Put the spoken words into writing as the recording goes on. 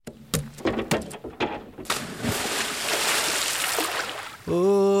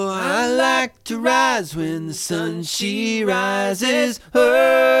Oh, I like to rise when the sun she rises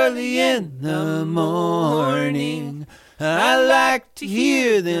early in the morning. I like to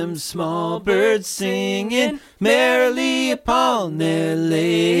hear them small birds singing merrily upon their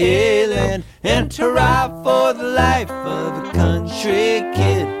leyland, and to ride for the life of a country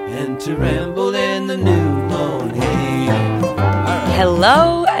kid, and to ramble in the new mown hay.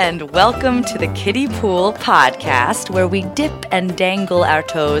 Hello and welcome to the Kiddie Pool podcast, where we dip and dangle our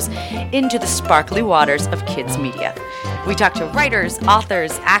toes into the sparkly waters of kids media. We talk to writers,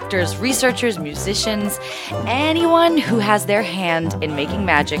 authors, actors, researchers, musicians, anyone who has their hand in making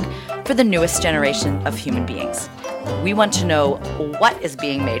magic for the newest generation of human beings. We want to know what is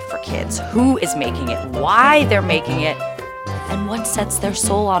being made for kids, who is making it, why they're making it, and what sets their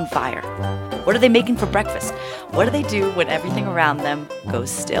soul on fire. What are they making for breakfast? What do they do when everything around them goes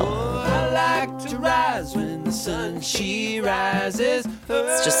still? Oh, I like to rise when the sun she rises.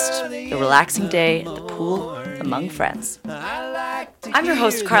 It's just a relaxing day at the pool among friends. I'm your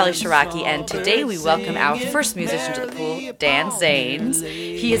host, Carly Shiraki, and today we welcome our first musician to the pool, Dan Zanes.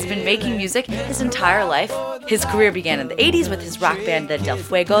 He has been making music his entire life. His career began in the 80s with his rock band, the Del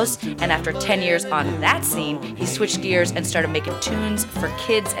Fuegos, and after 10 years on that scene, he switched gears and started making tunes for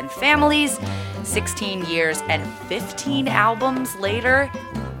kids and families. 16 years and 15 albums later,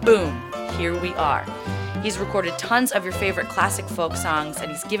 boom, here we are. He's recorded tons of your favorite classic folk songs,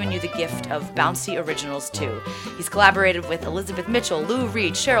 and he's given you the gift of bouncy originals too. He's collaborated with Elizabeth Mitchell, Lou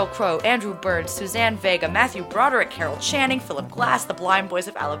Reed, Sheryl Crow, Andrew Bird, Suzanne Vega, Matthew Broderick, Carol Channing, Philip Glass, the Blind Boys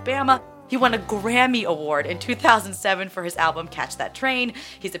of Alabama. He won a Grammy-award in 2007 for his album Catch That Train.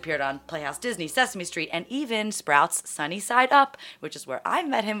 He's appeared on Playhouse Disney, Sesame Street, and even Sprout's Sunny Side Up, which is where I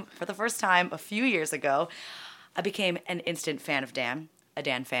met him for the first time a few years ago. I became an instant fan of Dan, a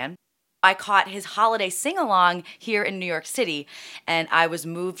Dan fan. I caught his holiday sing-along here in New York City, and I was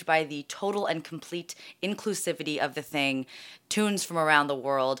moved by the total and complete inclusivity of the thing. Tunes from around the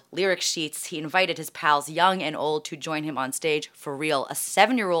world, lyric sheets. He invited his pals, young and old, to join him on stage. For real, a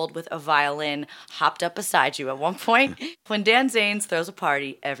 7-year-old with a violin hopped up beside you at one point. When Dan Zanes throws a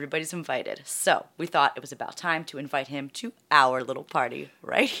party, everybody's invited. So we thought it was about time to invite him to our little party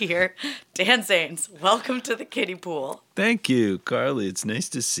right here. Dan Zanes, welcome to the Kiddie Pool. Thank you, Carly. It's nice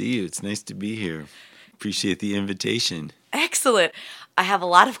to see you. It's nice to be here. Appreciate the invitation. Excellent. I have a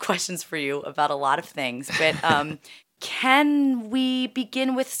lot of questions for you about a lot of things, but can we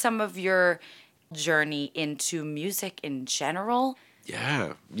begin with some of your journey into music in general?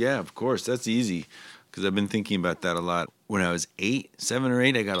 Yeah, of course. That's easy, because I've been thinking about that a lot. When I was 7 or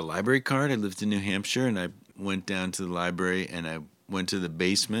 8, I got a library card. I lived in New Hampshire, and I went down to the library, and I went to the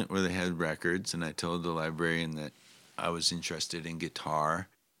basement where they had records, and I told the librarian that I was interested in guitar,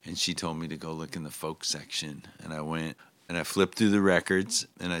 and she told me to go look in the folk section. And I went, and I flipped through the records,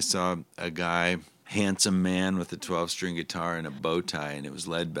 and I saw a guy, handsome man with a 12-string guitar and a bow tie, and it was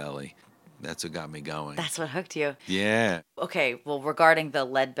Leadbelly. That's what got me going. That's what hooked you. Yeah. Okay, well, regarding the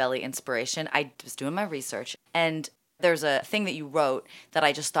Leadbelly inspiration, I was doing my research, and there's a thing that you wrote that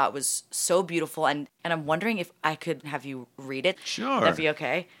I just thought was so beautiful, and I'm wondering if I could have you read it. Sure. That'd be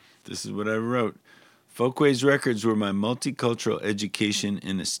okay? This is what I wrote. Folkways records were my multicultural education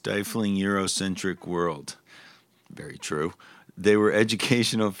in a stifling Eurocentric world. Very true. They were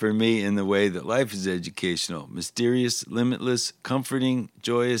educational for me in the way that life is educational. Mysterious, limitless, comforting,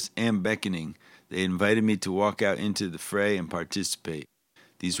 joyous, and beckoning. They invited me to walk out into the fray and participate.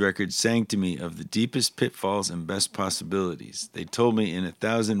 These records sang to me of the deepest pitfalls and best possibilities. They told me in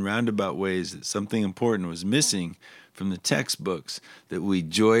 1,000 roundabout ways that something important was missing from the textbooks that we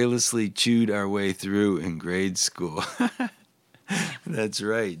joylessly chewed our way through in grade school. That's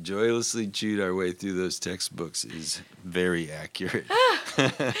right. Joylessly chewed our way through those textbooks is very accurate.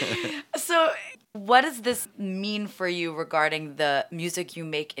 So what does this mean for you regarding the music you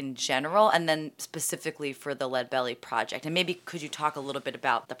make in general, and then specifically for the Leadbelly project? And maybe could you talk a little bit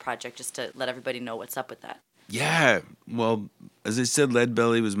about the project just to let everybody know what's up with that? Yeah. Well, as I said,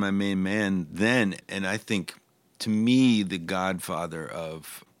 Leadbelly was my main man then, and I think, to me, the godfather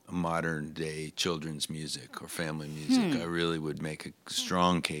of modern day children's music or family music. I really would make a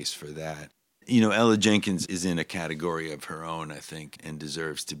strong case for that. You know, Ella Jenkins is in a category of her own, I think, and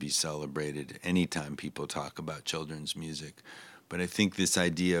deserves to be celebrated anytime people talk about children's music. But I think this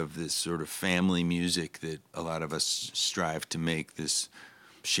idea of this sort of family music that a lot of us strive to make, this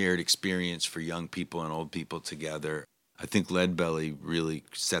shared experience for young people and old people together, I think Leadbelly really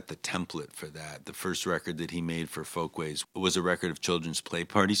set the template for that. The first record that he made for Folkways was a record of children's play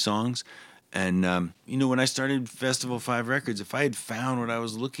party songs. And, when I started Festival 5 Records, if I had found what I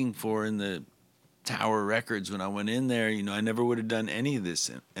was looking for in the Tower Records, when I went in there, I never would have done any of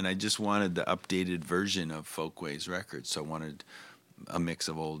this. And I just wanted the updated version of Folkways Records. So I wanted a mix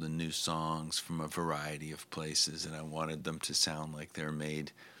of old and new songs from a variety of places. And I wanted them to sound like they're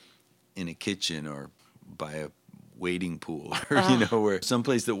made in a kitchen or by a wading pool or, or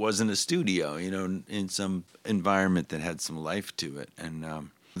someplace that wasn't a studio, in some environment that had some life to it. And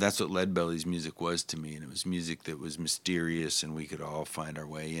that's what Leadbelly's music was to me. And it was music that was mysterious and we could all find our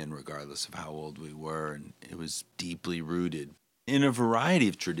way in regardless of how old we were. And it was deeply rooted in a variety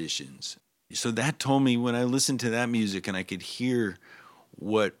of traditions. So that told me when I listened to that music and I could hear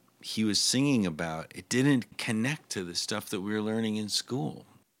what he was singing about, it didn't connect to the stuff that we were learning in school.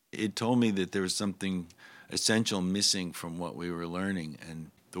 It told me that there was something essential missing from what we were learning, and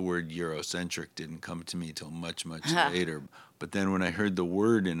the word Eurocentric didn't come to me until much, much later. But then when I heard the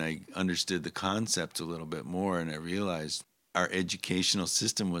word and I understood the concept a little bit more, and I realized our educational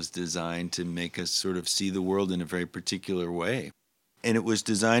system was designed to make us sort of see the world in a very particular way. And it was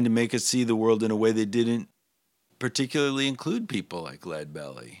designed to make us see the world in a way that didn't particularly include people like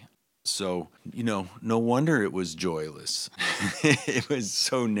Leadbelly. So, no wonder it was joyless. It was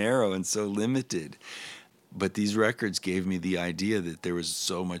so narrow and so limited. But these records gave me the idea that there was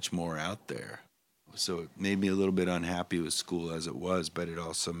so much more out there. So it made me a little bit unhappy with school as it was, but it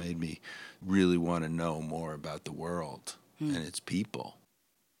also made me really want to know more about the world and its people.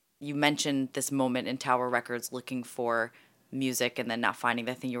 You mentioned this moment in Tower Records looking for music and then not finding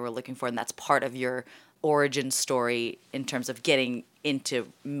the thing you were looking for, and that's part of your origin story in terms of getting into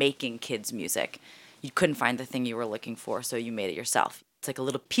making kids' music. You couldn't find the thing you were looking for, so you made it yourself. It's like a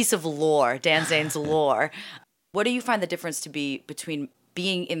little piece of lore, Dan Zanes' lore. What do you find the difference to be between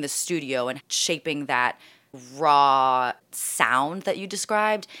being in the studio and shaping that raw sound that you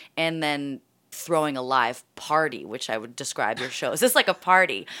described and then throwing a live party, which I would describe your show? Is this like a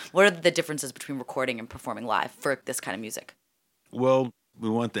party? What are the differences between recording and performing live for this kind of music? Well, we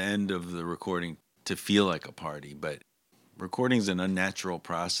want the end of the recording to feel like a party, but recording is an unnatural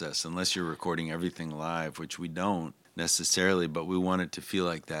process unless you're recording everything live, which we don't necessarily, but we want it to feel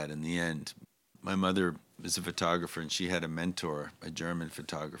like that in the end. My mother is a photographer, and she had a mentor, a German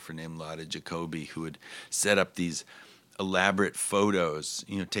photographer named Lotte Jacobi, who would set up these elaborate photos,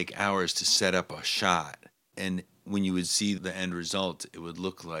 take hours to set up a shot. And when you would see the end result, it would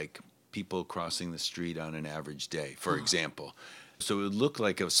look like people crossing the street on an average day, for example. So it would look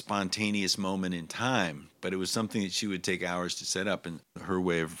like a spontaneous moment in time, but it was something that she would take hours to set up. And her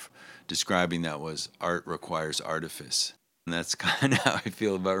way of describing that was art requires artifice. And that's kind of how I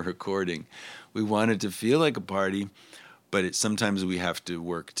feel about recording. We want it to feel like a party, but sometimes we have to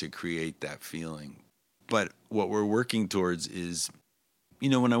work to create that feeling. But what we're working towards is,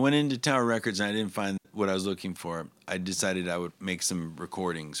 when I went into Tower Records and I didn't find what I was looking for, I decided I would make some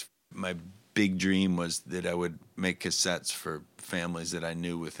recordings. My big dream was that I would make cassettes for families that I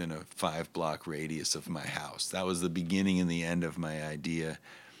knew within a 5-block radius of my house. That was the beginning and the end of my idea,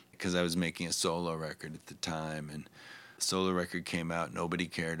 because I was making a solo record at the time, and the solo record came out, nobody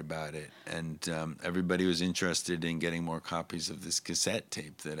cared about it, and everybody was interested in getting more copies of this cassette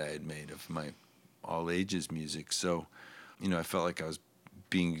tape that I had made of my all ages music. So, I felt like I was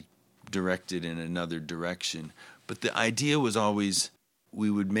being directed in another direction. But the idea was always we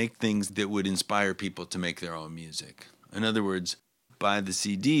would make things that would inspire people to make their own music. In other words, buy the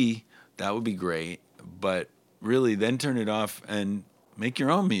CD, that would be great, but really then turn it off and make your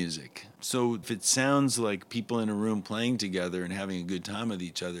own music. So if it sounds like people in a room playing together and having a good time with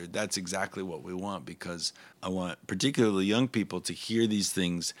each other, that's exactly what we want, because I want particularly young people to hear these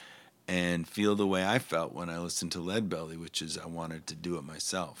things and feel the way I felt when I listened to Leadbelly, which is I wanted to do it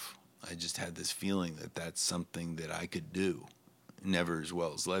myself. I just had this feeling that that's something that I could do. Never as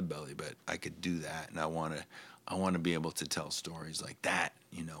well as Leadbelly, but I could do that, and I want to be able to tell stories like that,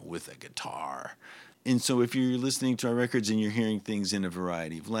 with a guitar. And so if you're listening to our records and you're hearing things in a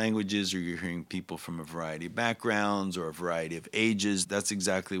variety of languages, or you're hearing people from a variety of backgrounds or a variety of ages, that's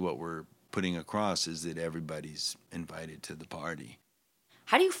exactly what we're putting across, is that everybody's invited to the party.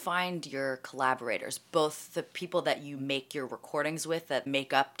 How do you find your collaborators, both the people that you make your recordings with that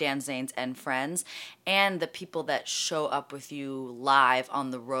make up Dan Zanes and Friends, and the people that show up with you live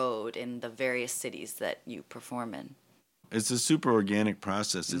on the road in the various cities that you perform in? It's a super organic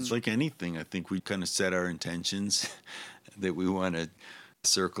process. It's like anything. I think we kind of set our intentions that we want a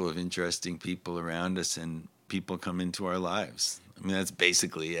circle of interesting people around us, and people come into our lives. I mean, that's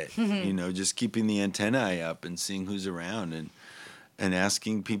basically it. Just keeping the antennae up and seeing who's around, and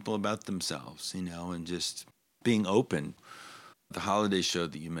asking people about themselves, and just being open. The holiday show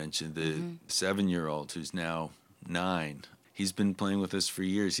that you mentioned, the 7-year-old who's now 9, he's been playing with us for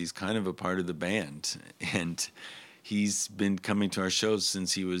years. He's kind of a part of the band. And he's been coming to our shows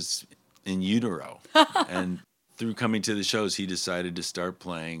since he was in utero. And through coming to the shows, he decided to start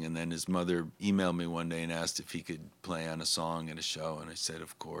playing. And then his mother emailed me one day and asked if he could play on a song at a show. And I said,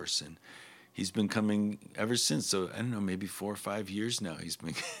 of course. And he's been coming ever since. So I don't know, maybe 4 or 5 years now he's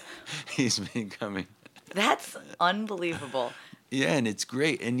been coming. That's unbelievable. Yeah, and it's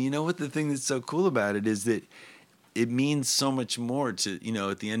great. And you know what the thing that's so cool about it is that it means so much more to,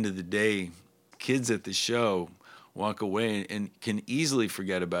 at the end of the day, kids at the show walk away and can easily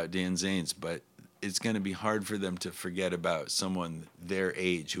forget about Dan Zanes, but it's going to be hard for them to forget about someone their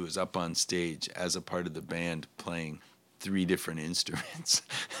age who is up on stage as a part of the band playing 3 different instruments.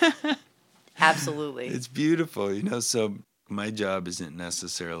 Absolutely. It's beautiful, so my job isn't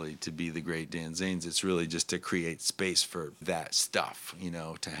necessarily to be the great Dan Zanes. It's really just to create space for that stuff,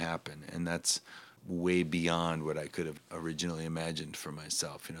 to happen. And that's way beyond what I could have originally imagined for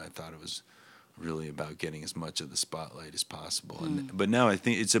myself. I thought it was really about getting as much of the spotlight as possible. But now I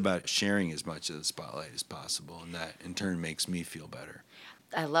think it's about sharing as much of the spotlight as possible, and that in turn makes me feel better.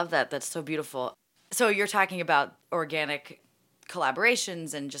 I love that. That's so beautiful. So you're talking about organic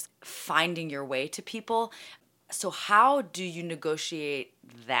collaborations and just finding your way to people. So how do you negotiate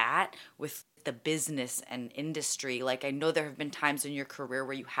that with the business and industry? Like, I know there have been times in your career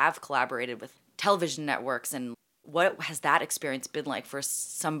where you have collaborated with television networks, and what has that experience been like for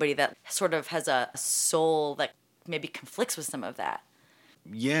somebody that sort of has a soul that maybe conflicts with some of that?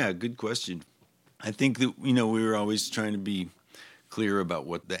 Yeah, good question. I think that, we were always trying to be clear about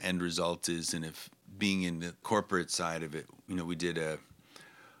what the end result is, and if being in the corporate side of it, we did a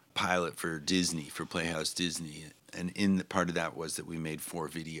pilot for Disney, for Playhouse Disney, and part of that was that we made 4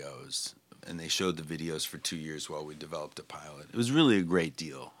 videos, and they showed the videos for 2 years while we developed a pilot. It was really a great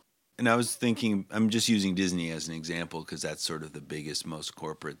deal. And I was thinking, I'm just using Disney as an example because that's sort of the biggest, most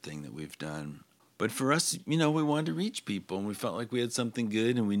corporate thing that we've done. But for us, we wanted to reach people, and we felt like we had something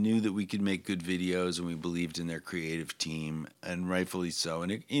good, and we knew that we could make good videos, and we believed in their creative team, and rightfully so.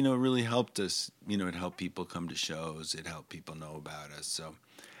 And it, it really helped us. It helped people come to shows. It helped people know about us. So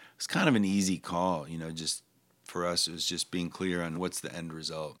it's kind of an easy call, just for us, it was just being clear on what's the end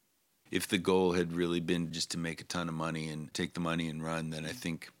result. If the goal had really been just to make a ton of money and take the money and run, then I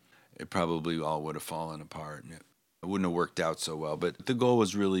think it probably all would have fallen apart, and it wouldn't have worked out so well. But the goal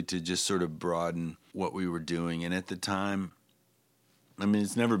was really to just sort of broaden what we were doing. And at the time,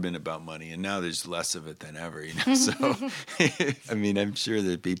 it's never been about money, and now there's less of it than ever, So, I'm sure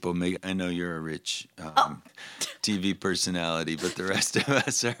that people I know you're a rich TV personality, but the rest of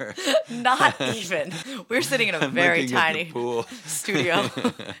us are not even. We're sitting in a very tiny pool studio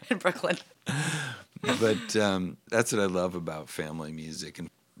in Brooklyn. But that's what I love about family music and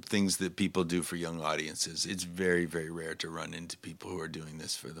things that people do for young audiences. It's very, very rare to run into people who are doing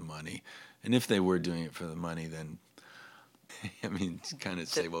this for the money. And if they were doing it for the money, then, kind of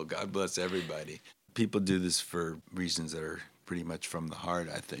say, well, God bless everybody. People do this for reasons that are pretty much from the heart,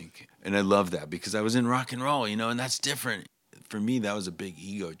 I think. And I love that because I was in rock and roll, and that's different. For me, that was a big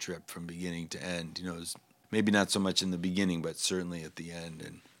ego trip from beginning to end. It was maybe not so much in the beginning, but certainly at the end.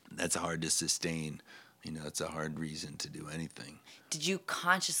 And that's hard to sustain. It's a hard reason to do anything. Did you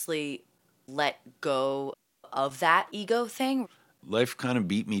consciously let go of that ego thing? Life kind of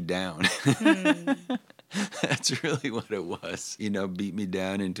beat me down. That's really what it was. Beat me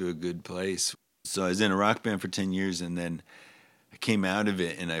down into a good place. So I was in a rock band for 10 years, and then I came out of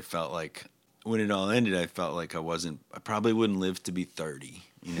it, and I felt like when it all ended, I felt like I probably wouldn't live to be 30,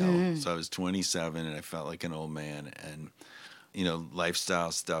 So I was 27, and I felt like an old man. And,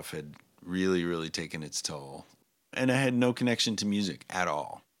 lifestyle stuff had really, really taken its toll. And I had no connection to music at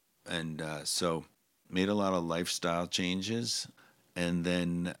all. And so made a lot of lifestyle changes, and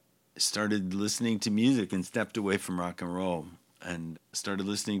then started listening to music and stepped away from rock and roll and started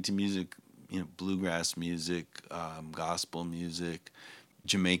listening to music, bluegrass music, gospel music,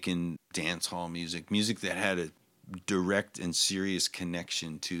 Jamaican dance hall music that had a direct and serious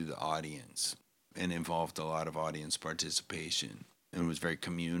connection to the audience and involved a lot of audience participation and was very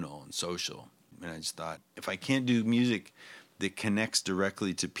communal and social. And I just thought, if I can't do music that connects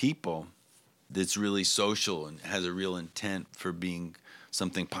directly to people, that's really social and has a real intent for being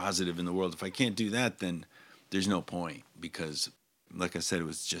something positive in the world, if I can't do that, then there's no point. Because, like I said, it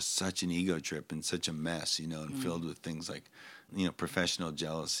was just such an ego trip and such a mess, and filled with things like, professional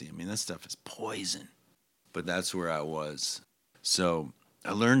jealousy. That stuff is poison. But that's where I was. So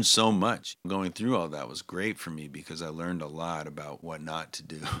I learned so much. Going through all that was great for me because I learned a lot about what not to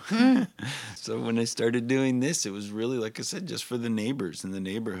do. So when I started doing this, it was really, like I said, just for the neighbors in the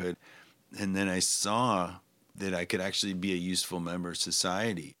neighborhood. And then I saw that I could actually be a useful member of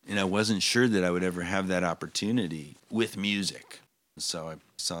society. And I wasn't sure that I would ever have that opportunity with music. So I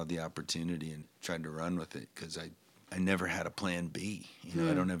saw the opportunity and tried to run with it because I never had a plan B.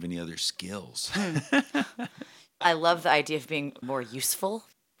 I don't have any other skills. I love the idea of being more useful.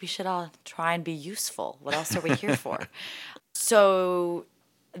 We should all try and be useful. What else are we here for? So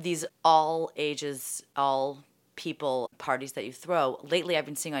these all ages, all people parties that you throw, lately I've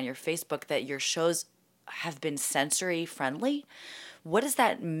been seeing on your Facebook that your shows have been sensory friendly. What does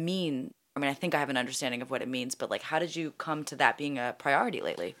that mean? I mean, I think I have an understanding of what it means, but like, how did you come to that being a priority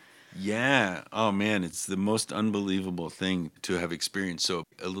lately? Yeah. Oh, man, it's the most unbelievable thing to have experienced. So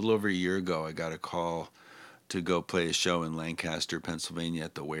a little over a year ago, I got a call to go play a show in Lancaster, Pennsylvania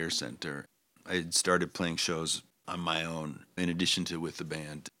at the Ware Center. I had started playing shows on my own in addition to with the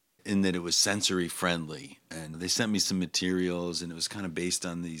band, in that it was sensory friendly. And they sent me some materials, and it was kind of based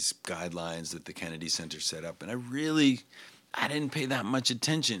on these guidelines that the Kennedy Center set up. And I didn't pay that much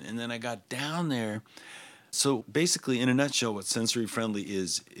attention. And then I got down there. So basically, in a nutshell, what sensory friendly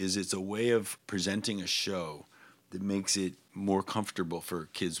is it's a way of presenting a show that makes it more comfortable for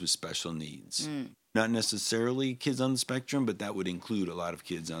kids with special needs. Not necessarily kids on the spectrum, but that would include a lot of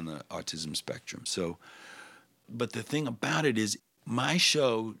kids on the autism spectrum. So, but the thing about it is, my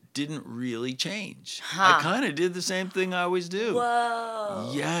show didn't really change. I kind of did the same thing I always do.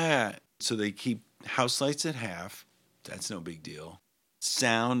 Whoa. Yeah. So they keep house lights at half. That's no big deal.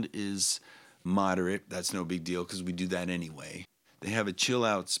 Sound is moderate. That's no big deal because we do that anyway. They have a chill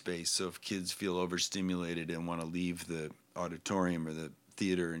out space, so if kids feel overstimulated and want to leave the auditorium or the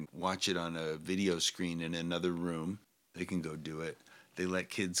theater and watch it on a video screen in another room, they can go do it. They let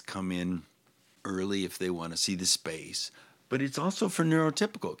kids come in early if they want to see the space. But it's also for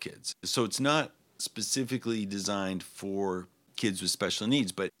neurotypical kids. So it's not specifically designed for kids with special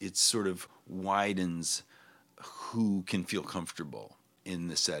needs, but it sort of widens who can feel comfortable in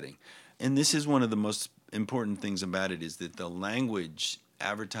the setting. And this is one of the most important things about it, is that the language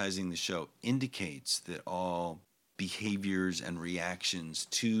advertising the show indicates that all behaviors and reactions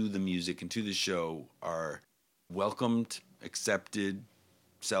to the music and to the show are welcomed, accepted,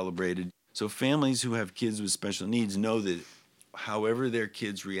 celebrated. So families who have kids with special needs know that however their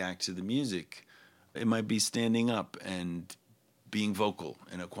kids react to the music, it might be standing up and being vocal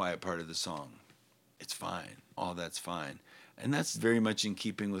in a quiet part of the song. It's fine. All that's fine. And that's very much in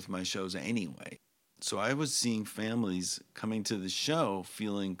keeping with my shows anyway. So I was seeing families coming to the show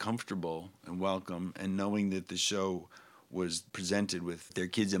feeling comfortable and welcome and knowing that the show was presented with their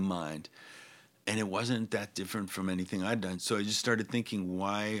kids in mind. And it wasn't that different from anything I'd done. So I just started thinking,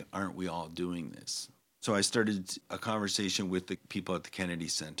 why aren't we all doing this? So I started a conversation with the people at the Kennedy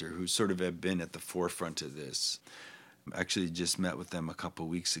Center who sort of have been at the forefront of this. Actually just met with them a couple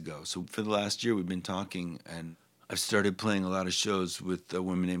weeks ago. So for the last year, we've been talking, and I've started playing a lot of shows with a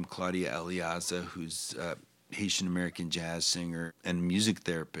woman named Claudia Eliaza, who's a Haitian-American jazz singer and music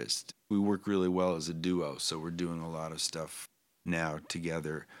therapist. We work really well as a duo, so we're doing a lot of stuff now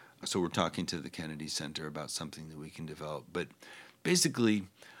together. So we're talking to the Kennedy Center about something that we can develop. But basically,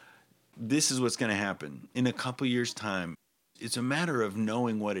 this is what's going to happen. In a couple years' time, it's a matter of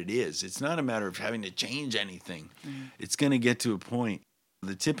knowing what it is. It's not a matter of having to change anything. It's going to get to a point.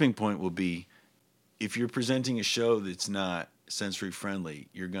 The tipping point will be, if you're presenting a show that's not sensory friendly,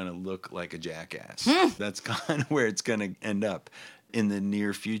 you're going to look like a jackass. That's kind of where it's going to end up in the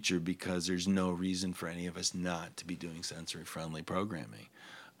near future, because there's no reason for any of us not to be doing sensory friendly programming.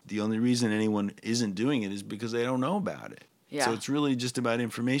 The only reason anyone isn't doing it is because they don't know about it. Yeah. So it's really just about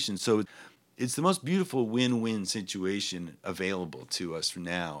information. So it's the most beautiful win-win situation available to us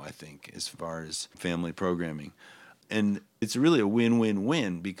now, I think, as far as family programming. And it's really a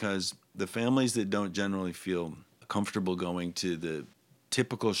win-win-win, because the families that don't generally feel comfortable going to the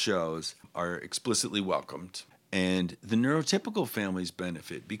typical shows are explicitly welcomed. And the neurotypical families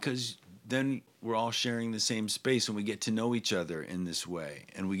benefit, because then we're all sharing the same space and we get to know each other in this way.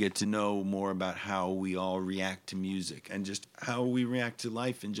 And we get to know more about how we all react to music and just how we react to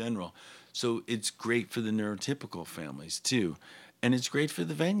life in general. So it's great for the neurotypical families too. And it's great for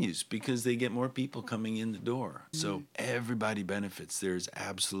the venues because they get more people coming in the door. So everybody benefits. There's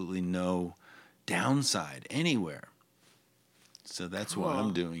absolutely no downside anywhere. So that's why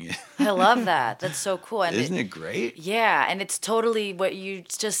I'm doing it. I love that. That's so cool. And Isn't it great? Yeah, and it's totally what you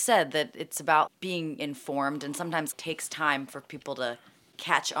just said, that it's about being informed, and sometimes it takes time for people to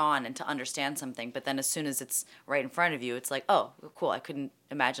catch on and to understand something. But then as soon as it's right in front of you, it's like, oh, cool. I couldn't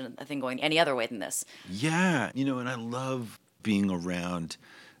imagine a thing going any other way than this. Yeah. And I love being around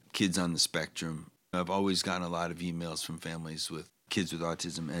kids on the spectrum. I've always gotten a lot of emails from families with kids with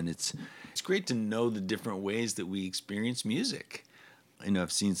autism, and it's great to know the different ways that we experience music.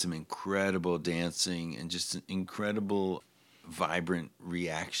 I've seen some incredible dancing and just incredible, vibrant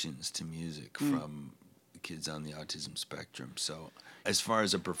reactions to music from kids on the autism spectrum. So as far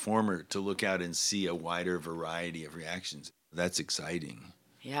as a performer, to look out and see a wider variety of reactions, that's exciting.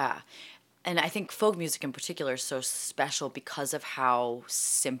 Yeah. And I think folk music in particular is so special because of how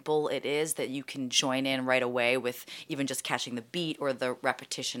simple it is, that you can join in right away with even just catching the beat or the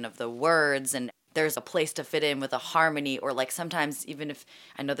repetition of the words. And there's a place to fit in with a harmony, or like sometimes, even if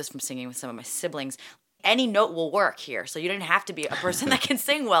I know this from singing with some of my siblings, any note will work here. So you don't have to be a person that can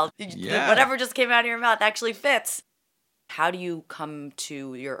sing well. Yeah. Whatever just came out of your mouth actually fits. How do you come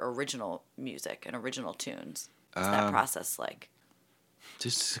to your original music and original tunes? What's that process like?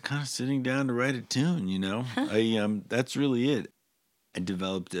 Just kind of sitting down to write a tune, that's really it. I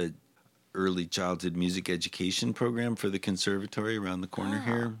developed a early childhood music education program for the conservatory around the corner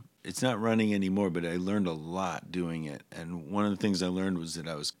here. It's not running anymore, but I learned a lot doing it. And one of the things I learned was that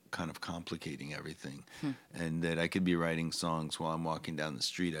I was kind of complicating everything, and that I could be writing songs while I'm walking down the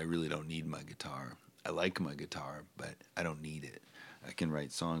street. I really don't need my guitar. I like my guitar, but I don't need it. I can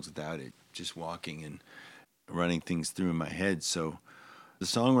write songs without it, just walking and running things through in my head. So the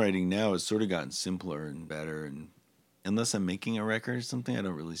songwriting now has sort of gotten simpler and better, and unless I'm making a record or something, I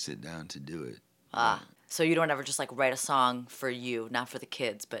don't really sit down to do it. So you don't ever just like write a song for you, not for the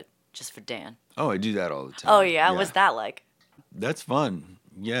kids, but just for Dan? Oh, I do that all the time. Oh, yeah? What's that like? That's fun.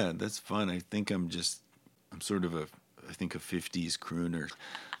 Yeah, that's fun. I think I'm sort of a 50s crooner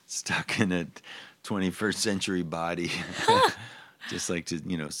stuck in a 21st century body. Just like to,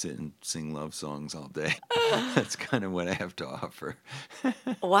 sit and sing love songs all day. That's kind of what I have to offer.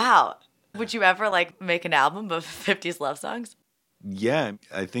 Wow. Would you ever make an album of 50s love songs? Yeah,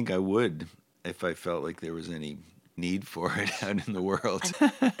 I think I would if I felt like there was any need for it out in the world.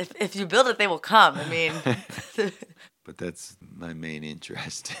 If you build it, they will come. I mean. But that's my main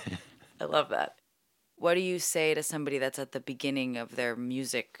interest. I love that. What do you say to somebody that's at the beginning of their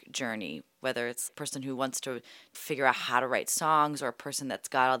music journey, whether it's a person who wants to figure out how to write songs or a person that's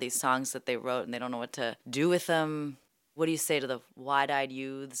got all these songs that they wrote and they don't know what to do with them? What do you say to the wide-eyed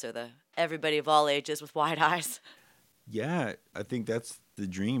youths or the everybody of all ages with wide eyes? Yeah, I think that's the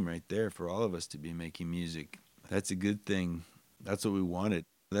dream right there for all of us, to be making music. That's a good thing. That's what we wanted.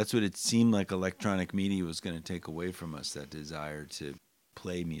 That's what it seemed like electronic media was going to take away from us, that desire to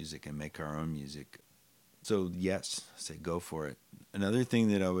play music and make our own music. So yes, say go for it. Another thing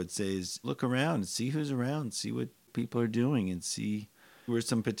that I would say is look around, see who's around, see what people are doing, and see where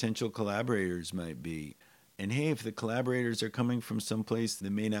some potential collaborators might be. And hey, if the collaborators are coming from someplace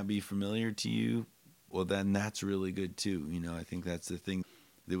that may not be familiar to you, well, then that's really good too. I think that's the thing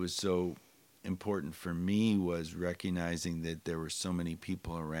that was so important for me, was recognizing that there were so many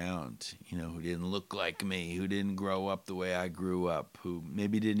people around, who didn't look like me, who didn't grow up the way I grew up, who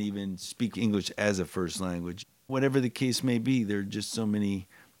maybe didn't even speak English as a first language. Whatever the case may be, there are just so many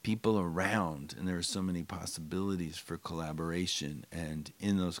people around, and there are so many possibilities for collaboration. And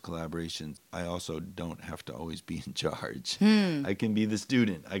in those collaborations, I also don't have to always be in charge. I can be the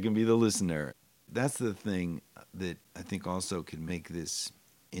student. I can be the listener. That's the thing that I think also can make this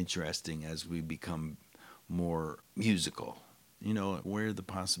interesting as we become more musical. Where are the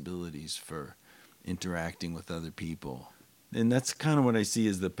possibilities for interacting with other people? And that's kind of what I see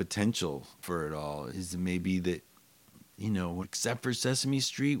as the potential for it all, is maybe that, except for Sesame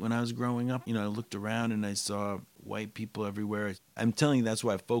Street when I was growing up, I looked around and I saw white people everywhere. I'm telling you, that's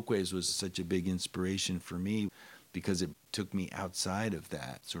why Folkways was such a big inspiration for me, because it took me outside of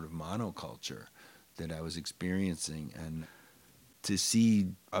that sort of monoculture that I was experiencing, and to see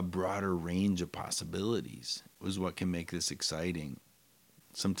a broader range of possibilities was what can make this exciting.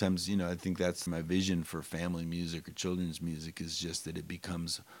 Sometimes, I think that's my vision for family music or children's music, is just that it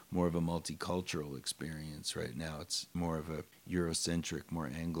becomes more of a multicultural experience. Right now it's more of a Eurocentric, more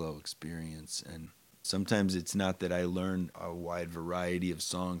Anglo experience. And sometimes it's not that I learn a wide variety of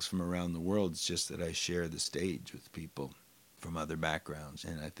songs from around the world, it's just that I share the stage with people from other backgrounds.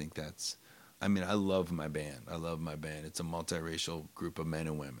 And I think I love my band. It's a multiracial group of men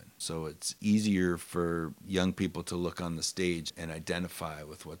and women. So it's easier for young people to look on the stage and identify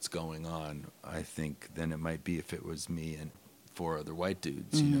with what's going on, I think, than it might be if it was me and 4 other white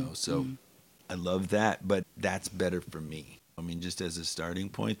dudes, So I love that, but that's better for me. Just as a starting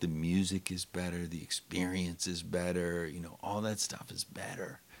point, the music is better, the experience is better, all that stuff is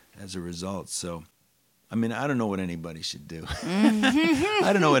better as a result. So I don't know what anybody should do. I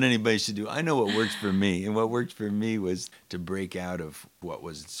don't know what anybody should do. I know what works for me. And what worked for me was to break out of what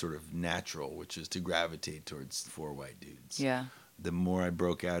was sort of natural, which is to gravitate towards 4 white dudes. Yeah. the more I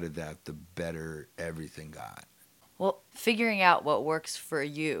broke out of that, the better everything got. Well, figuring out what works for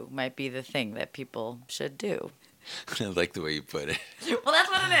you might be the thing that people should do. I like the way you put it. Well, that's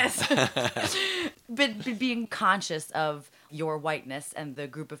what it is. But being conscious of your whiteness and the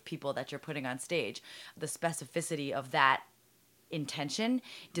group of people that you're putting on stage, the specificity of that intention,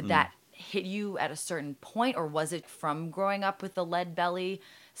 did that hit you at a certain point, or was it from growing up with the Leadbelly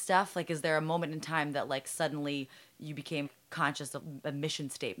stuff? Like, is there a moment in time that, like, suddenly you became conscious of a mission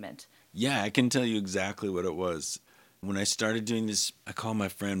statement? Yeah, I can tell you exactly what it was. When I started doing this, I called my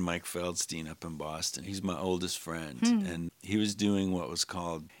friend Mike Feldstein up in Boston. He's my oldest friend, and he was doing what was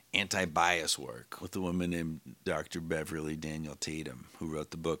called anti-bias work with a woman named Dr. Beverly Daniel Tatum, who wrote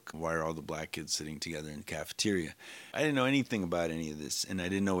the book, Why Are All the Black Kids Sitting Together in the Cafeteria? I didn't know anything about any of this, and I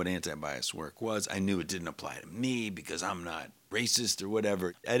didn't know what anti-bias work was. I knew it didn't apply to me because I'm not racist or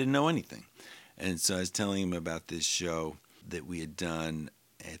whatever. I didn't know anything. And so I was telling him about this show that we had done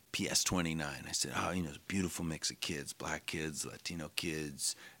at PS29. I said, it's a beautiful mix of kids, black kids, Latino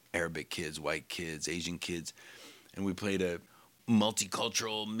kids, Arabic kids, white kids, Asian kids. And we played a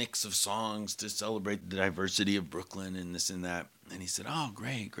multicultural mix of songs to celebrate the diversity of Brooklyn and this and that. And he said, oh,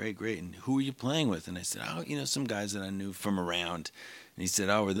 great. And who are you playing with? And I said, some guys that I knew from around. And he said,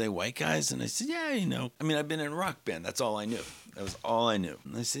 oh, were they white guys? And I said, yeah, I've been in a rock band. That's all I knew. That was all I knew.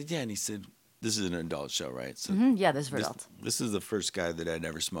 And I said, yeah. And he said, this is an adult show, right? So yeah, this is for adults. This is the first guy that I'd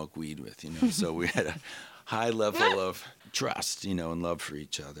ever smoked weed with, So we had a high level of trust, and love for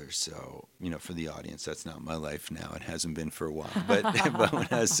each other. So, for the audience, that's not my life now. It hasn't been for a while. But when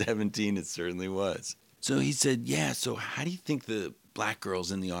I was 17, it certainly was. So he said, yeah, so how do you think the black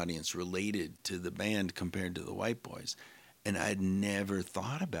girls in the audience related to the band compared to the white boys? And I'd never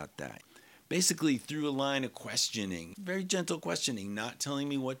thought about that. Basically, through a line of questioning, very gentle questioning, not telling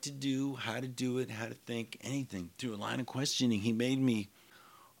me what to do, how to do it, how to think, anything. Through a line of questioning, he made me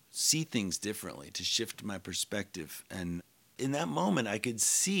see things differently, to shift my perspective. And in that moment, I could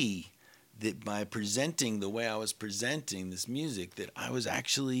see that by presenting the way I was presenting this music, that I was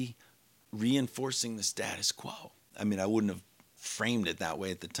actually reinforcing the status quo. I mean, I wouldn't have framed it that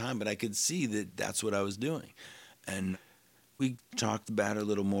way at the time, but I could see that that's what I was doing. And we talked about it a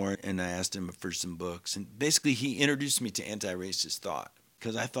little more, and I asked him for some books. And basically, he introduced me to anti-racist thought,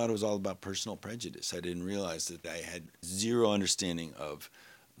 because I thought it was all about personal prejudice. I didn't realize that I had zero understanding of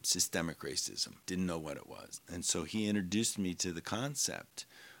systemic racism, didn't know what it was. And so he introduced me to the concept,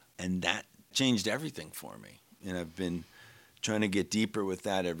 and that changed everything for me. And I've been trying to get deeper with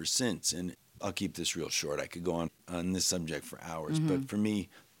that ever since. And I'll keep this real short. I could go on this subject for hours. But for me,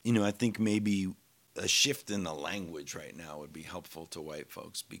 I think maybe a shift in the language right now would be helpful to white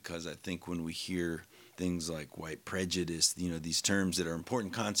folks, because I think when we hear things like white prejudice, these terms that are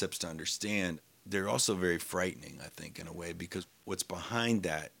important concepts to understand, they're also very frightening, I think, in a way, because what's behind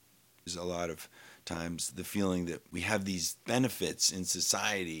that is a lot of times the feeling that we have these benefits in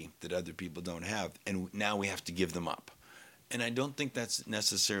society that other people don't have, and now we have to give them up. And I don't think that's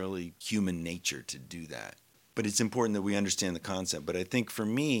necessarily human nature to do that. But it's important that we understand the concept. But I think for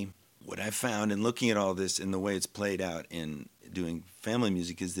me, what I found in looking at all this and the way it's played out in doing family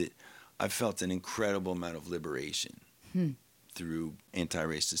music is that I've felt an incredible amount of liberation through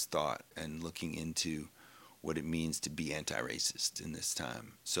anti-racist thought and looking into what it means to be anti-racist in this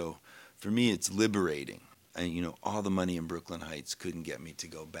time. So for me, it's liberating. And, all the money in Brooklyn Heights couldn't get me to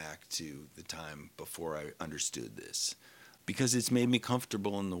go back to the time before I understood this, because it's made me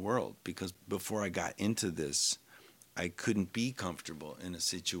comfortable in the world. Because before I got into this, I couldn't be comfortable in a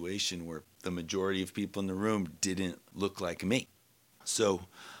situation where the majority of people in the room didn't look like me. So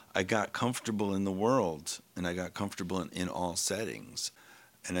I got comfortable in the world, and I got comfortable in all settings.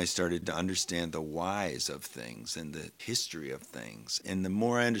 And I started to understand the whys of things and the history of things. And the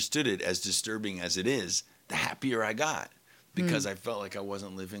more I understood it, as disturbing as it is, the happier I got, because I felt like I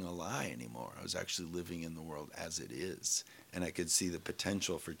wasn't living a lie anymore. I was actually living in the world as it is. And I could see the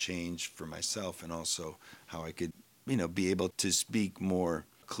potential for change for myself, and also how I could be able to speak more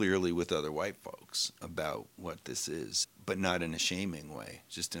clearly with other white folks about what this is, but not in a shaming way,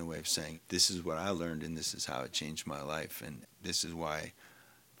 just in a way of saying, this is what I learned and this is how it changed my life. And this is why,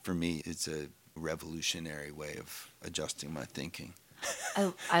 for me, it's a revolutionary way of adjusting my thinking.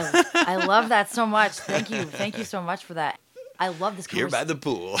 I love that so much. Thank you so much for that. I love this conversation. Here by the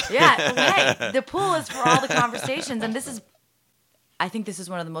pool. Yeah, hey, the pool is for all the conversations, and I think this is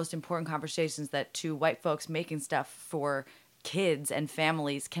one of the most important conversations that two white folks making stuff for kids and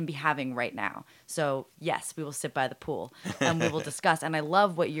families can be having right now. So yes, we will sit by the pool and we will discuss. And I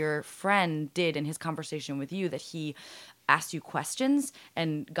love what your friend did in his conversation with you, that he asked you questions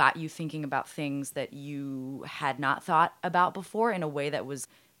and got you thinking about things that you had not thought about before in a way that was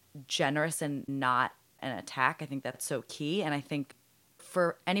generous and not an attack. I think that's so key. And I think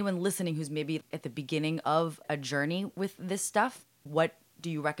for anyone listening who's maybe at the beginning of a journey with this stuff, what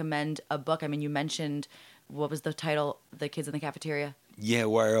do you recommend a book? I mean, you mentioned, what was the title? The Kids in the Cafeteria? Yeah,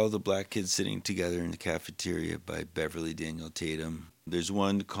 Why Are All the Black Kids Sitting Together in the Cafeteria by Beverly Daniel Tatum. There's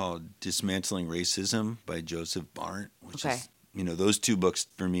one called Dismantling Racism by Joseph Barnt, which is, those two books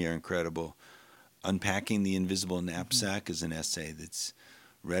for me are incredible. Unpacking the Invisible Knapsack is an essay that's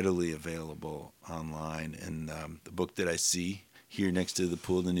readily available online. And the book that I see here next to the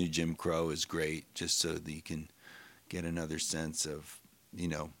pool, The New Jim Crow, is great, just so that you can get another sense of,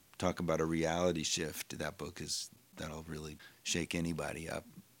 talk about a reality shift. That book that'll really shake anybody up.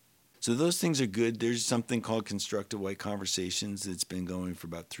 So those things are good. There's something called Constructive White Conversations that's been going for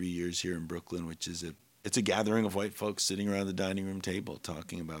about 3 years here in Brooklyn, which is it's a gathering of white folks sitting around the dining room table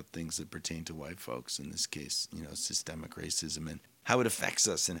talking about things that pertain to white folks, in this case, systemic racism and how it affects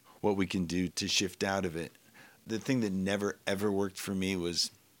us and what we can do to shift out of it. The thing that never, ever worked for me was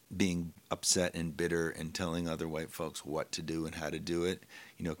being upset and bitter and telling other white folks what to do and how to do it,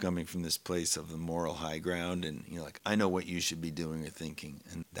 coming from this place of the moral high ground and, I know what you should be doing or thinking.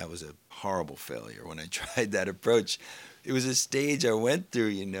 And that was a horrible failure when I tried that approach. It was a stage I went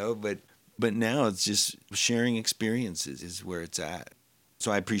through, but now it's just sharing experiences is where it's at.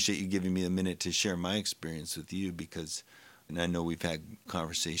 So I appreciate you giving me a minute to share my experience with you and I know we've had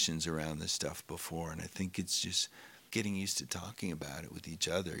conversations around this stuff before, and I think it's just getting used to talking about it with each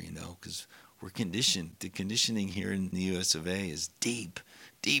other, because we're conditioned. The conditioning here in the US of A is deep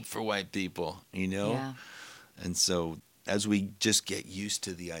for white people, Yeah. And so as we just get used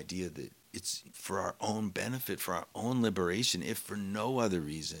to the idea that it's for our own benefit, for our own liberation, if for no other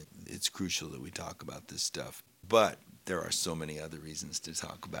reason, it's crucial that we talk about this stuff. But there are so many other reasons to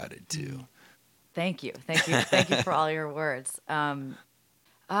talk about it too. Thank you for all your words.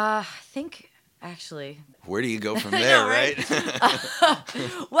 I think... Actually, where do you go from there, right?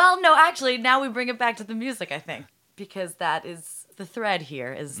 Well, no, actually, now we bring it back to the music, I think, because that is the thread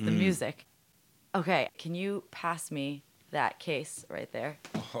here, is the music. Okay, can you pass me that case right there?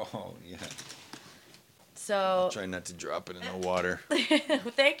 Oh, yeah. So I'll try not to drop it in the water.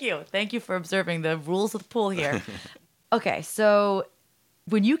 Thank you for observing the rules of the pool here. Okay, so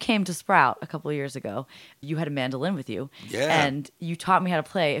when you came to Sprout a couple of years ago, you had a mandolin with you. Yeah. And you taught me how to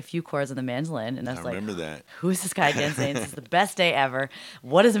play a few chords on the mandolin. And I was remember that. Who is this guy, Dan Zanes? This is the best day ever.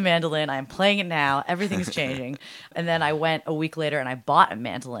 What is a mandolin? I'm playing it now. Everything's changing. And then I went a week later and I bought a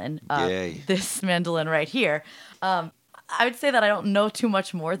mandolin. Yay. This mandolin right here. I would say that I don't know too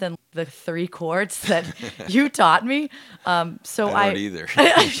much more than the 3 chords that you taught me. So I don't either.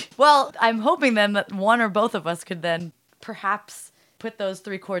 Well, I'm hoping then that one or both of us could then perhaps put those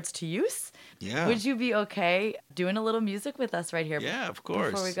 3 chords to use. Yeah. Would you be okay doing a little music with us right here? Yeah, of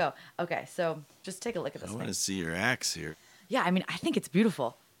course. Before we go. Okay, so just take a look at this I thing. want to see your axe here. Yeah, I mean, I think it's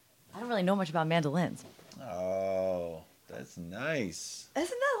beautiful. I don't really know much about mandolins. Oh, that's nice.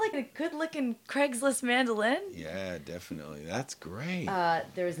 Isn't that like a good-looking Craigslist mandolin? Yeah, definitely. That's great.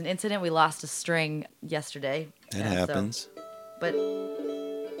 There was an incident. We lost a string yesterday. That happens. But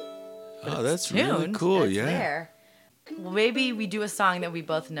that's really cool. It's Yeah. there. Well, maybe we do a song that we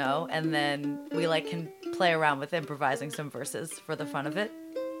both know, and then we can play around with improvising some verses for the fun of it.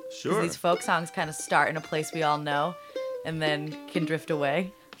 Sure. These folk songs kind of start in a place we all know, and then can drift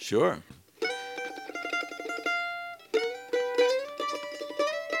away. Sure.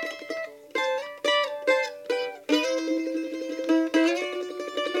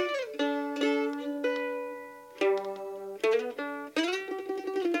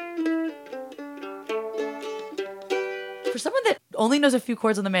 For someone that only knows a few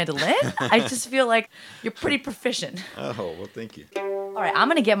chords on the mandolin, I just feel like you're pretty proficient. Oh, well, thank you. All right, I'm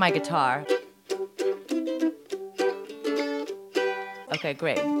going to get my guitar. Okay,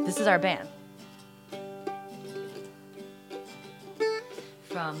 great. This is our band.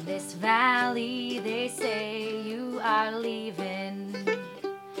 From this valley, they say you are leaving.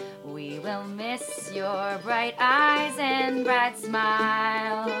 We will miss your bright eyes and bright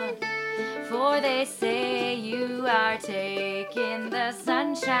smile. For they say you are taking the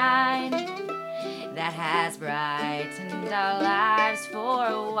sunshine that has brightened our lives for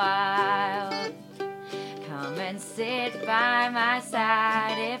a while. Come and sit by my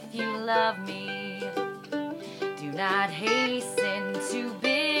side if you love me. Do not hasten to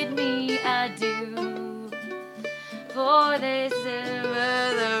bid me adieu. For this is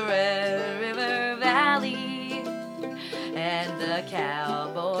the Red River Valley and the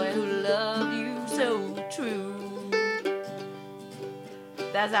cowboy who loved you so true.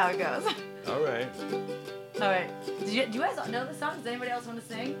 That's how it goes. All right. All right. Do you guys know the song? Does anybody else want to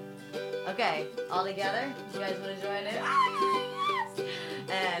sing? Okay, all together. You guys want to join in? Oh, yes.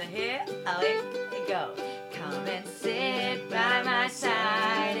 And here we go. Come and sit by my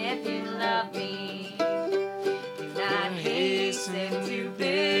side if you love me. Do not hasten to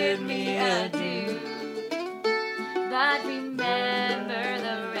bid me adieu. But remember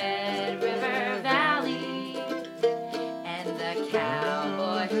the Red River Valley and the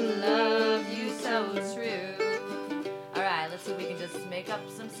cowboy who loved you so true. Alright, let's see if we can just make up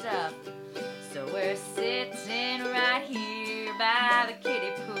some stuff. So we're sitting right here by the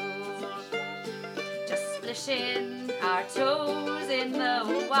kiddie pool, just splishing our toes in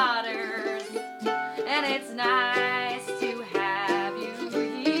the waters. And it's nice to have you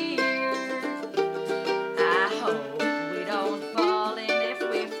here. I hope we don't fall in if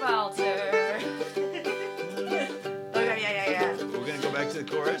we falter. Okay, yeah. We're going to go back to the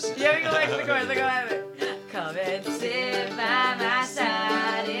chorus? Yeah, we go back to the chorus. Go ahead. Come and sit by my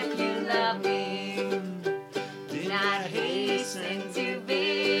side if you love me. Do not hasten to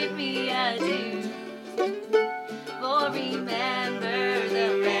bid me adieu. For remember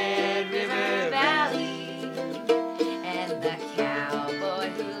the Red River Valley and the cowboy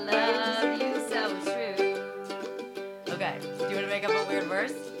who loved you so true. Okay, do you want to make up a weird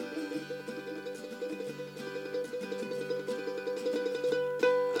verse?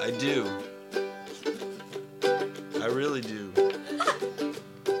 I do. I really do.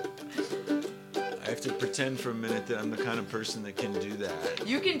 I have to pretend for a minute that I'm the kind of person that can do that.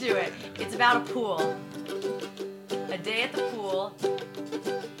 You can do it. It's about a pool. A day at the pool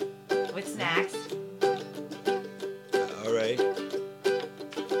with snacks. All right.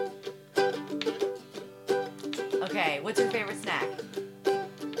 Okay, what's your favorite snack?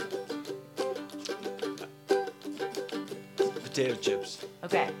 Potato chips.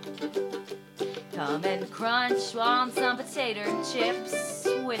 Okay. Come and crunch on some potato chips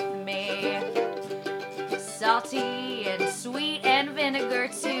with me. Salty and sweet and vinegar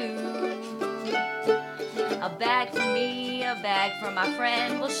too. A bag for me, a bag for my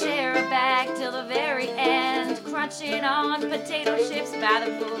friend. We'll share a bag till the very end. Crunching on potato chips by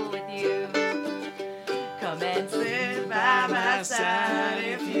the pool with you. Come and sit by my side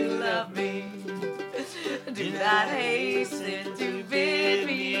if you love me. Do not hasten to bid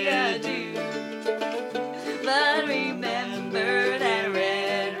me adieu. But remember that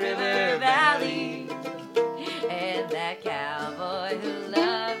Red River Valley and that cowboy who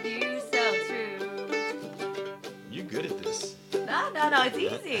loved you so true. You're good at this. No, it's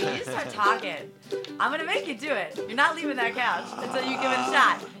easy. You just start talking. I'm gonna make you do it. You're not leaving that couch until you give it a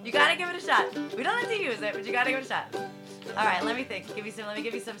shot. You gotta give it a shot. We don't have to use it, but you gotta give it a shot. All right, let me think. Let me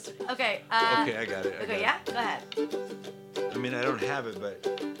give you some. Okay. Okay, I got it. Yeah, go ahead. I mean, I don't have it, but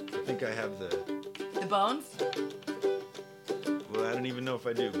I think I have The bones. Well, I don't even know if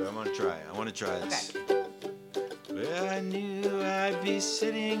I do, but I want to try. I want to try this. Okay. Well, I knew I'd be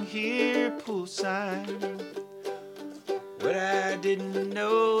sitting here poolside. What I didn't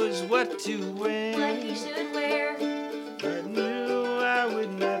know is what to wear. What you should wear. I knew I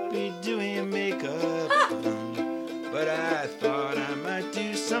would not be doing makeup. But I thought I might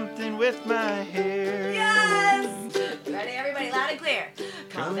do something with my hair. Yes! Ready, everybody, loud and clear.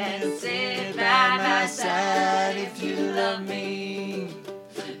 Come and sit by my side if you love me.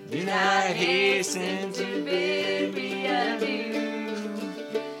 Do not hasten to bid me adieu.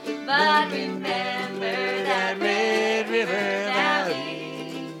 But remember that Red River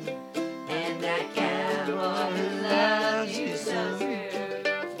Valley and that cowboy who loves you so true.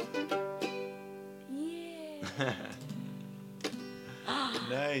 Yeah.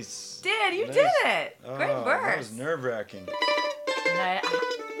 Nice. Dude, you did it. Great verse. That was nerve-wracking. I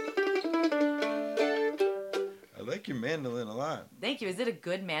like your mandolin a lot. Thank you. Is it a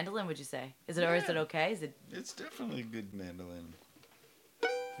good mandolin, would you say? Is it, or is it okay? Is it? It's definitely a good mandolin.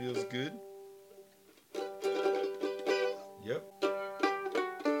 Feels good. Yep.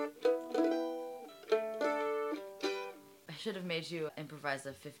 I should have made you improvise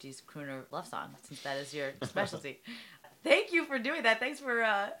a 50s crooner love song, since that is your specialty. Thank you for doing that. Thanks for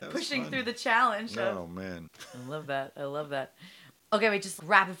pushing through the challenge. Oh, man. I love that. Okay, wait, just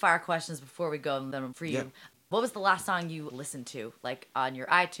rapid fire questions before we go and then for you. Yeah. What was the last song you listened to, like on your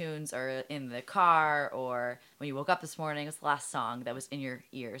iTunes or in the car or when you woke up this morning? What's the last song that was in your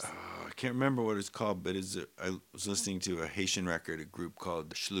ears? I can't remember what it's called, but I was listening to a Haitian record, a group called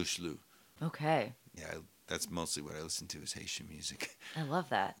Shlu Shlu. Okay. Yeah, that's mostly what I listen to is Haitian music. I love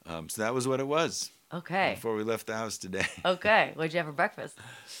that. So that was what it was. Okay. Before we left the house today. Okay. What'd you have for breakfast?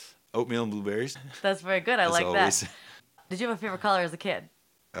 Oatmeal and blueberries. That's very good. I As like always. that. Did you have a favorite color as a kid?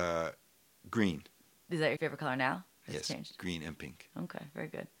 Green. Is that your favorite color now? Or has it Yes, changed? green and pink. Okay, very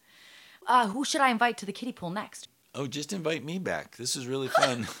good. Who should I invite to the kiddie pool next? Oh, just invite me back. This is really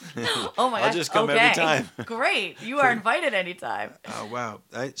fun. Oh my gosh. I'll just come every time. Great. You are invited anytime. Oh, wow.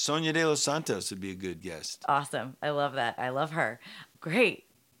 Sonia de los Santos would be a good guest. Awesome. I love that. I love her. Great.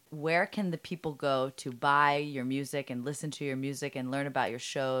 Where can the people go to buy your music and listen to your music and learn about your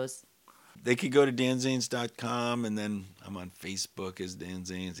shows? They could go to danzanes.com, and then I'm on Facebook as Dan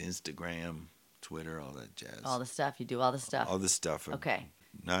Zanes, Instagram, Twitter, all that jazz. All the stuff. You do all the stuff. All the stuff. Okay.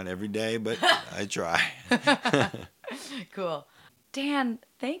 Not every day, but I try. Cool. Dan,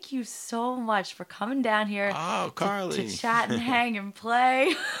 thank you so much for coming down here Carly. to chat and hang and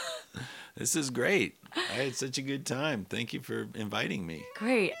play. This is great. I had such a good time. Thank you for inviting me.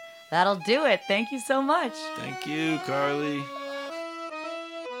 Great. That'll do it. Thank you so much. Thank you, Carly.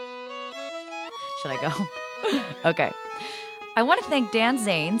 Should I go? Okay. I want to thank Dan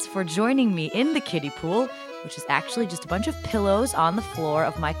Zanes for joining me in the kiddie pool, which is actually just a bunch of pillows on the floor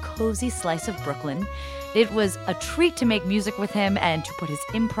of my cozy slice of Brooklyn. It was a treat to make music with him and to put his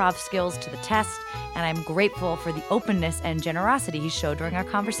improv skills to the test, and I'm grateful for the openness and generosity he showed during our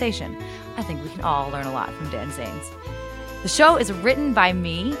conversation. I think we can all learn a lot from Dan Zanes. The show is written by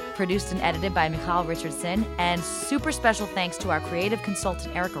me, produced and edited by Michal Richardson, and super special thanks to our creative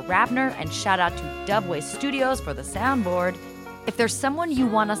consultant Erica Rabner, and shout out to Dubway Studios for the soundboard. If there's someone you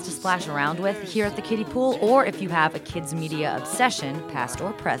want us to splash around with here at the kiddie pool, or if you have a kids media obsession, past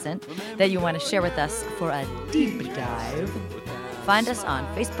or present, that you want to share with us for a deep dive, find us on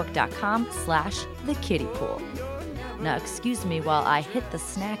facebook.com/thekiddypool. Now excuse me while I hit the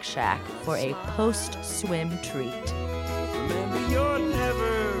snack shack for a post-swim treat. Remember, you're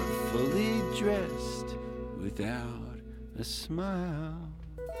never fully dressed without a smile.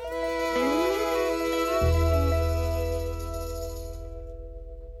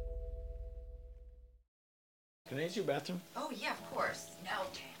 Can I use your bathroom? Oh, yeah, of course. No,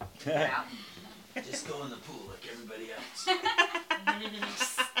 Dan. Out. Just go in the pool like everybody else.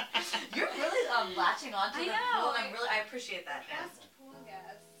 You're really latching on to the pool. I I appreciate that. Yes.